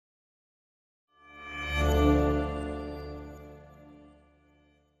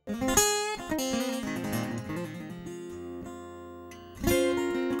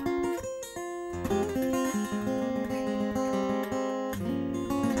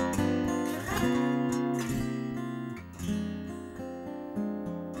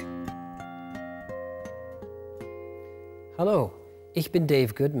Hallo, ich bin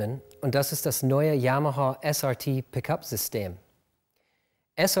Dave Goodman und das ist das neue Yamaha SRT Pickup-System.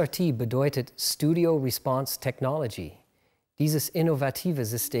 SRT bedeutet Studio Response Technology. Dieses innovative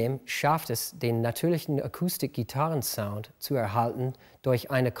System schafft es, den natürlichen Acoustic-Gitarrensound zu erhalten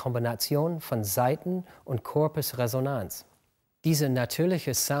durch eine Kombination von Saiten- und Korpusresonanz. Dieser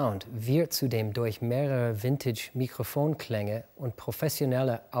natürliche Sound wird zudem durch mehrere Vintage-Mikrofonklänge und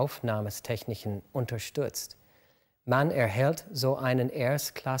professionelle Aufnahmetechniken unterstützt. Man erhält so einen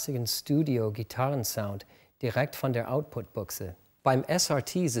erstklassigen Studio-Gitarrensound direkt von der Output-Buchse. Beim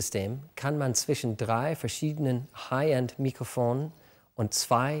SRT-System kann man zwischen 3 verschiedenen High-End-Mikrofonen und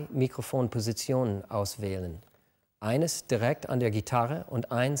 2 Mikrofonpositionen auswählen. Eines direkt an der Gitarre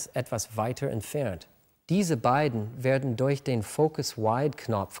und eins etwas weiter entfernt. Diese beiden werden durch den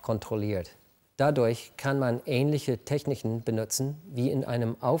Focus-Wide-Knopf kontrolliert. Dadurch kann man ähnliche Techniken benutzen wie in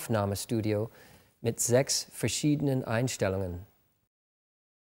einem Aufnahmestudio mit 6 verschiedenen Einstellungen.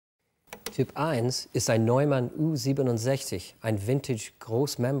 Typ 1 ist ein Neumann U67, ein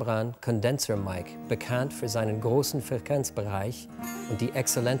Vintage-Großmembran-Kondenser-Mic, bekannt für seinen großen Frequenzbereich und die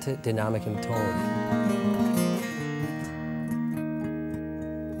exzellente Dynamik im Ton.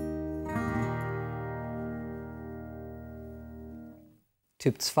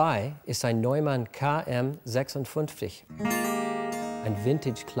 Typ 2 ist ein Neumann KM56, ein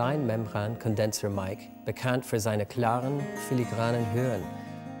Vintage-Kleinmembran-Kondenser-Mic, bekannt für seine klaren, filigranen Hören,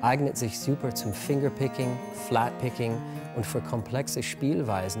 eignet sich super zum Fingerpicking, Flatpicking und für komplexe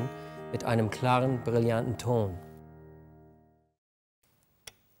Spielweisen mit einem klaren, brillanten Ton.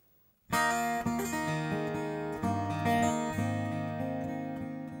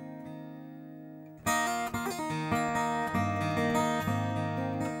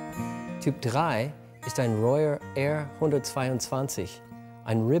 Typ 3 ist ein Royer R122,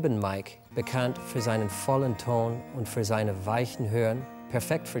 ein Ribbon-Mic, bekannt für seinen vollen Ton und für seine weichen Hören,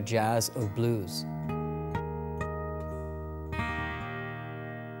 perfekt für Jazz und Blues.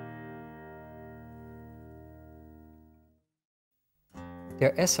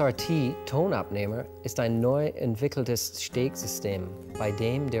 Der SRT-Tonabnehmer ist ein neu entwickeltes Stegsystem, bei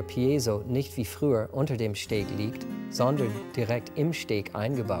dem der Piezo nicht wie früher unter dem Steg liegt, sondern direkt im Steg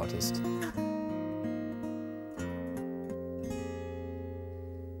eingebaut ist.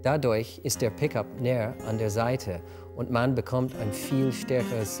 Dadurch ist der Pickup näher an der Seite und man bekommt ein viel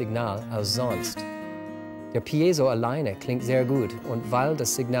stärkeres Signal als sonst. Der Piezo alleine klingt sehr gut und weil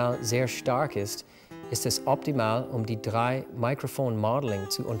das Signal sehr stark ist, ist es optimal, um die 3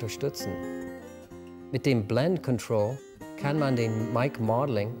 Microphone-Modeling zu unterstützen. Mit dem Blend Control kann man den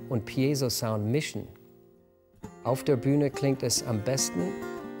Mic-Modeling und Piezo-Sound mischen. Auf der Bühne klingt es am besten,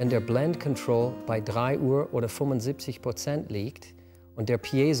 wenn der Blend Control bei 3 Uhr oder 75% liegt und der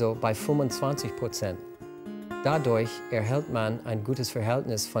Piezo bei 25%. Dadurch erhält man ein gutes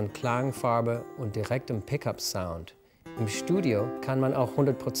Verhältnis von Klangfarbe und direktem Pickup-Sound. Im Studio kann man auch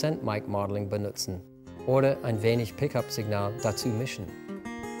 100% Mic-Modeling benutzen oder ein wenig Pickup-Signal dazu mischen.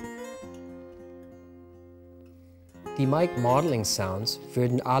 Die Mic-Modeling-Sounds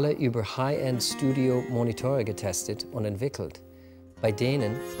werden alle über High-End-Studio-Monitore getestet und entwickelt, bei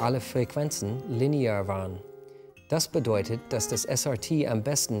denen alle Frequenzen linear waren. Das bedeutet, dass das SRT am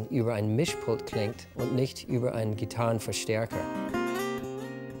besten über ein Mischpult klingt und nicht über einen Gitarrenverstärker.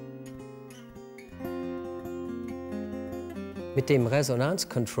 Mit dem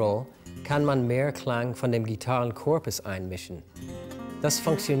Resonanz-Control kann man mehr Klang von dem Gitarrenkorpus einmischen. Das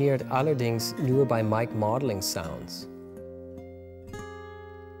funktioniert allerdings nur bei Mic-Modeling-Sounds.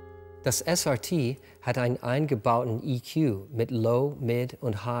 Das SRT hat einen eingebauten EQ mit Low, Mid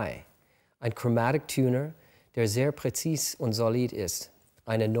und High, ein Chromatic Tuner, der sehr präzis und solid ist.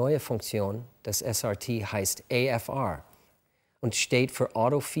 Eine neue Funktion des SRT heißt AFR und steht für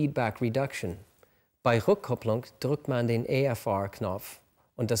Auto Feedback Reduction. Bei Rückkopplung drückt man den AFR-Knopf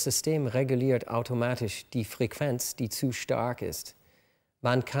und das System reguliert automatisch die Frequenz, die zu stark ist.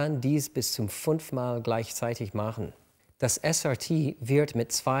 Man kann dies bis zum 5-mal gleichzeitig machen. Das SRT wird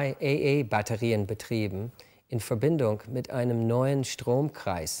mit 2 AA-Batterien betrieben in Verbindung mit einem neuen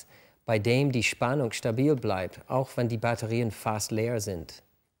Stromkreis, bei dem die Spannung stabil bleibt, auch wenn die Batterien fast leer sind.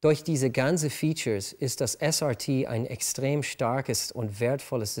 Durch diese ganzen Features ist das SRT ein extrem starkes und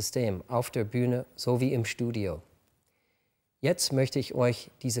wertvolles System auf der Bühne sowie im Studio. Jetzt möchte ich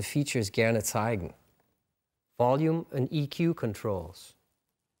euch diese Features gerne zeigen. Volume und EQ Controls.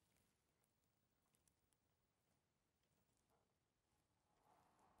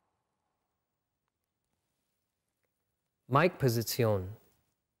 Mic-Position.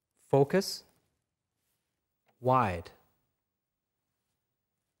 Focus, Wide.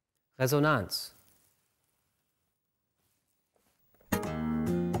 Resonanz.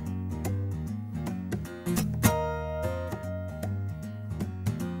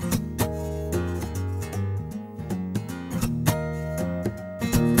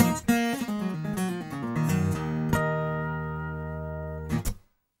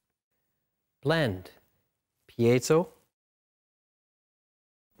 blend, piezo,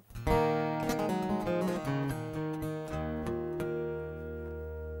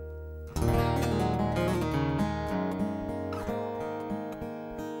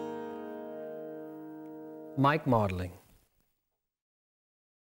 mic modeling.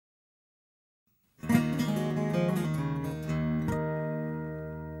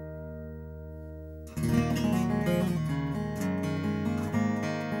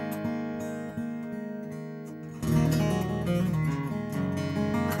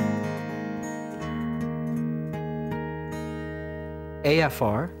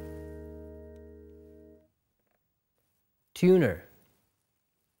 AFR, tuner,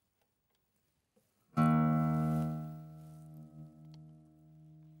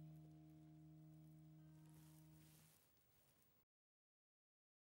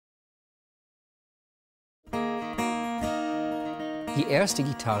 die erste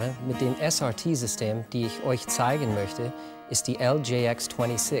Gitarre mit dem SRT-System, die ich euch zeigen möchte, ist die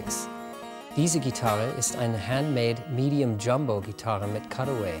LJX26. Diese Gitarre ist eine Handmade Medium Jumbo Gitarre mit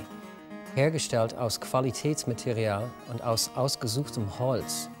Cutaway, hergestellt aus Qualitätsmaterial und aus ausgesuchtem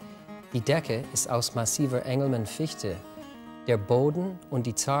Holz. Die Decke ist aus massiver Engelmann-Fichte, der Boden und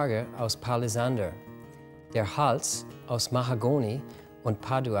die Zarge aus Palisander, der Hals aus Mahagoni und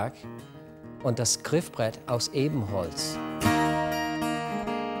Paduak und das Griffbrett aus Ebenholz.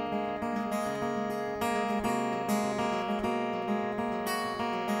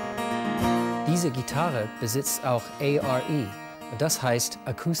 Diese Gitarre besitzt auch ARE, und das heißt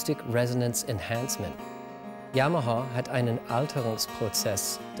Acoustic Resonance Enhancement. Yamaha hat einen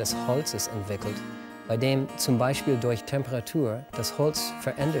Alterungsprozess des Holzes entwickelt, bei dem zum Beispiel durch Temperatur das Holz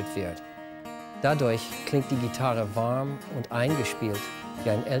verändert wird. Dadurch klingt die Gitarre warm und eingespielt wie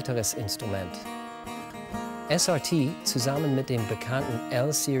ein älteres Instrument. SRT zusammen mit dem bekannten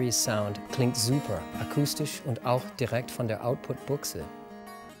L-Series Sound klingt super, akustisch und auch direkt von der Output-Buchse.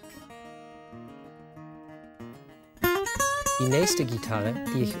 Die nächste Gitarre,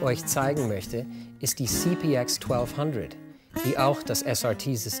 die ich euch zeigen möchte, ist die CPX 1200, die auch das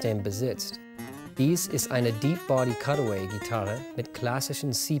SRT-System besitzt. Dies ist eine Deep Body Cutaway Gitarre mit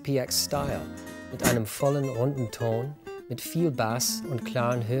klassischen CPX-Style, mit einem vollen runden Ton, mit viel Bass und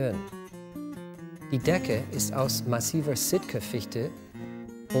klaren Höhen. Die Decke ist aus massiver Sitka-Fichte,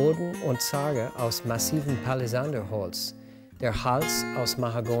 Boden und Zarge aus massivem Palisanderholz, der Hals aus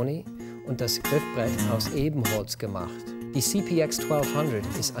Mahagoni und das Griffbrett aus Ebenholz gemacht. Die CPX 1200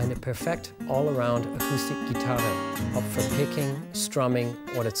 ist eine perfekt all-around Akustikgitarre, ob für Picking, Strumming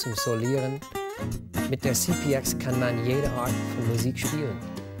oder zum Solieren. Mit der CPX kann man jede Art von Musik spielen.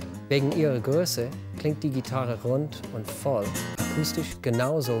 Wegen ihrer Größe klingt die Gitarre rund und voll, akustisch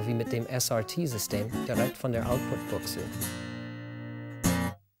genauso wie mit dem SRT-System direkt von der Output-Buchse.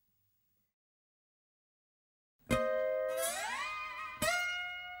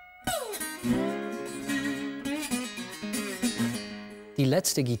 Die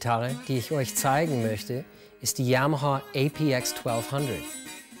letzte Gitarre, die ich euch zeigen möchte, ist die Yamaha APX 1200,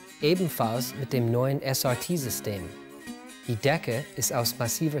 ebenfalls mit dem neuen SRT-System. Die Decke ist aus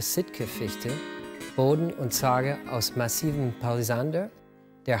massiver Sitka-Fichte, Boden und Zarge aus massivem Palisander,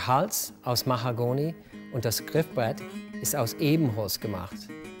 der Hals aus Mahagoni und das Griffbrett ist aus Ebenholz gemacht.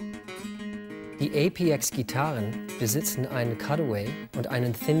 Die APX-Gitarren besitzen einen Cutaway und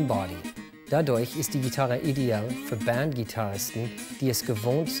einen Thin Body. Dadurch ist die Gitarre ideal für Bandgitarristen, die es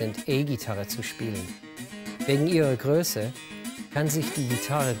gewohnt sind, E-Gitarre zu spielen. Wegen ihrer Größe kann sich die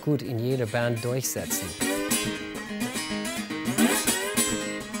Gitarre gut in jeder Band durchsetzen.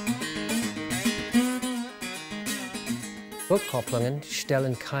 Rückkopplungen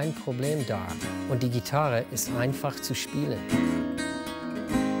stellen kein Problem dar und die Gitarre ist einfach zu spielen.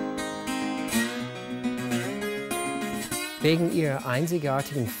 Wegen ihrer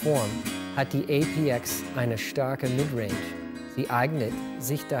einzigartigen Form hat die APX eine starke Midrange. Sie eignet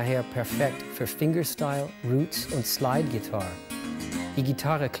sich daher perfekt für Fingerstyle, Roots und Slide-Gitarre. Die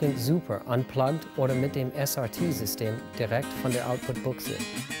Gitarre klingt super unplugged oder mit dem SRT-System direkt von der Output-Buchse.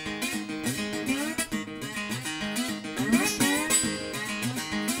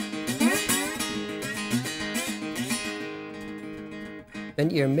 Wenn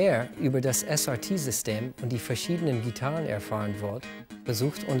ihr mehr über das SRT-System und die verschiedenen Gitarren erfahren wollt,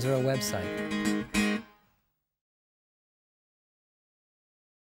 besucht unsere Website.